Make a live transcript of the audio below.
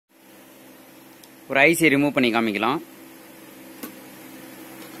ஒரு IC remove பண்ணி காமிக்கலாம்.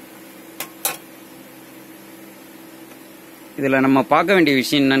 இதில் நம்ம பார்க்க வேண்டிய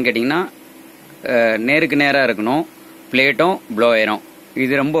விஷயம் என்னன்னு கேட்டிங்கன்னா, நேருக்கு நேராக இருக்கணும் பிளேட்டும் ப்ளோயரும்.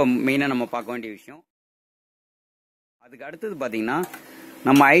 இது ரொம்ப மெயினாக நம்ம பார்க்க வேண்டிய விஷயம். அதுக்கு அடுத்தது பார்த்தீங்கன்னா,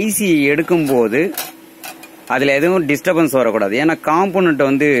 நம்ம ஐசி எடுக்கும்போது அதில் எதுவும் டிஸ்டர்பன்ஸ் வரக்கூடாது. ஏன்னா காம்போனண்ட்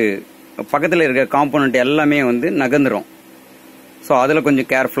வந்து பக்கத்தில் இருக்க காம்போனண்ட் எல்லாமே வந்து நகர்ந்துடும். ஸோ அதில் கொஞ்சம்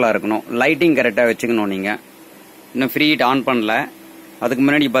கேர்ஃபுல்லாக இருக்கணும். லைட்டிங் கரெக்டாக வச்சுக்கணும். நீங்கள் இன்னும் ஃப்ரீ ஹீட் ஆன் பண்ணல. அதுக்கு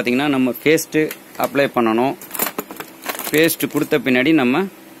முன்னாடி பார்த்தீங்கன்னா நம்ம பேஸ்ட்டு அப்ளை பண்ணணும். பேஸ்ட் கொடுத்த பின்னாடி நம்ம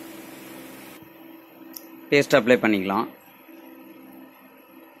பேஸ்ட் அப்ளை பண்ணிக்கலாம்.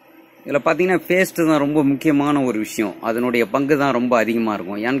 இதில் பார்த்தீங்கன்னா பேஸ்ட்டு தான் ரொம்ப முக்கியமான ஒரு விஷயம். அதனுடைய பங்கு தான் ரொம்ப அதிகமாக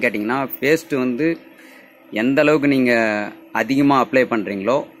இருக்கும். ஏன்னு கேட்டிங்கன்னா, பேஸ்ட்டு வந்து எந்த அளவுக்கு நீங்கள் அதிகமாக அப்ளை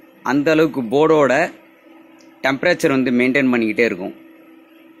பண்ணுறீங்களோ அந்த அளவுக்கு போர்டோட டெம்பரேச்சர் வந்து மெயின்டைன் பண்ணிக்கிட்டே இருக்கும்.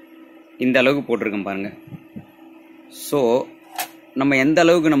 இந்த அளவுக்கு போட்டிருக்கோம் பாருங்கள். ஸோ நம்ம எந்த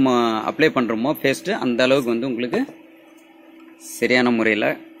அளவுக்கு நம்ம அப்ளை பண்ணுறோமோ பேஸ்ட்டு, அந்த அளவுக்கு வந்து உங்களுக்கு சரியான முறையில்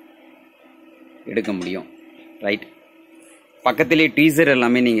எடுக்க முடியும். ரைட். பக்கத்துலேயே டீசர்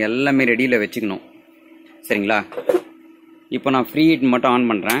எல்லாமே நீங்கள் எல்லாமே ரெடியில் வச்சுக்கணும். சரிங்களா? இப்போ நான் ஃப்ரீ ஹீட் மட்டும் ஆன்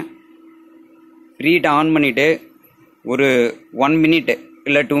பண்ணுறேன். ஃப்ரீ ஹீட் ஆன் பண்ணிவிட்டு ஒரு 1 மினிட்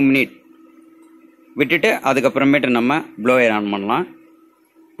இல்லை 2 மினிட் விட்டுட்டு அதுக்கப்புறமேட்டு நம்ம ப்ளோயர் ஆன் பண்ணலாம்.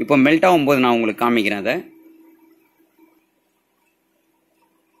 இப்போ மெல்ட் ஆகும்போது நான் உங்களுக்கு காமிக்கிறேன். அதை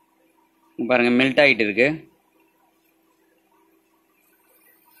பாருங்கள், மெல்ட் ஆகிட்டு இருக்கு.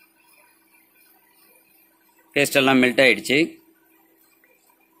 பேஸ்ட் எல்லாம் மெல்ட் ஆகிடுச்சு.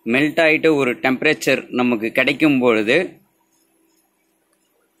 மெல்ட் ஆகிட்டு ஒரு டெம்பரேச்சர் நமக்கு கிடைக்கும் பொழுது,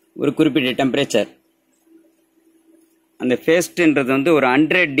 ஒரு குறிப்பிட்ட டெம்பரேச்சர், அந்த பேஸ்ட்ன்றது வந்து ஒரு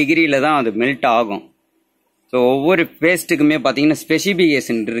 100 டிகிரியில் தான் அது மெல்ட் ஆகும். ஸோ ஒவ்வொரு பேஸ்ட்டுக்குமே பார்த்தீங்கன்னா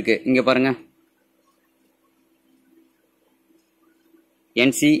ஸ்பெசிஃபிகேஷன் இருக்குது. இங்கே பாருங்கள்,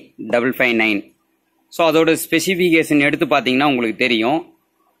 NC559. ஸோ அதோட ஸ்பெசிஃபிகேஷன் எடுத்து பார்த்தீங்கன்னா உங்களுக்கு தெரியும்.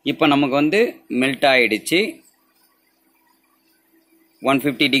 இப்போ நமக்கு வந்து மெல்ட் ஆகிடுச்சு.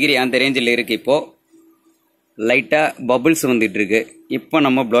 150 டிகிரி அந்த ரேஞ்சில் இருக்குது. இப்போது லைட்டாக பபுள்ஸ் வந்துட்டுருக்கு. இப்போ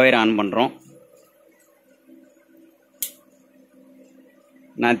நம்ம ப்ளோயர் ஆன் பண்ணுறோம்.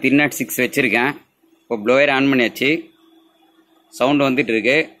 நான் 306 வச்சுருக்கேன். இப்போ ப்ளோயர் ஆன் பண்ணியாச்சு. சவுண்டு வந்துட்டு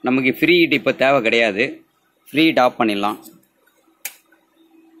இருக்கு. நமக்கு ஃப்ரீ ஹீட் இப்போ தேவை கிடையாது. ஃப்ரீ ஹீட் ஆஃப் பண்ணிடலாம்.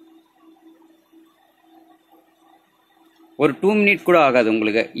 ஒரு 2 மினிட் கூட ஆகாது.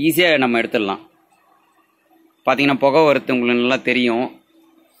 உங்களுக்கு ஈஸியாக நம்ம எடுத்துடலாம். பார்த்தீங்கன்னா புகை வருது, உங்களுக்கு நல்லா தெரியும்.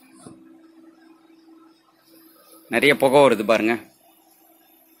 நிறைய புகை வருது பாருங்க.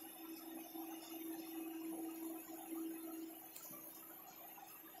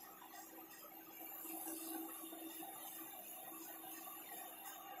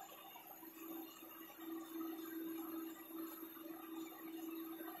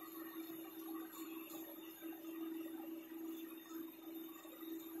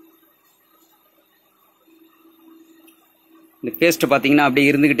 இந்த பேஸ்ட் பார்த்தீங்கன்னா அப்படியே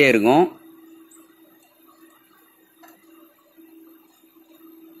இருந்துக்கிட்டே இருக்கும்.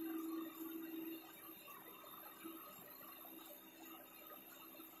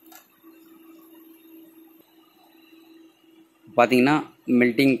 பார்த்தீங்கன்னா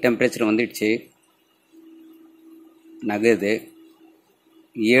மெல்ட்டிங் டெம்பரேச்சர் வந்துடுச்சு. நகருது.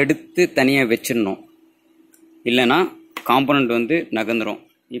 எடுத்து தனியாக வச்சிடணும், இல்லைன்னா காம்போனண்ட் வந்து நகர்ந்துடும்.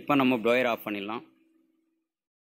 இப்போ நம்ம ப்ளோயர் ஆஃப் பண்ணிடலாம்.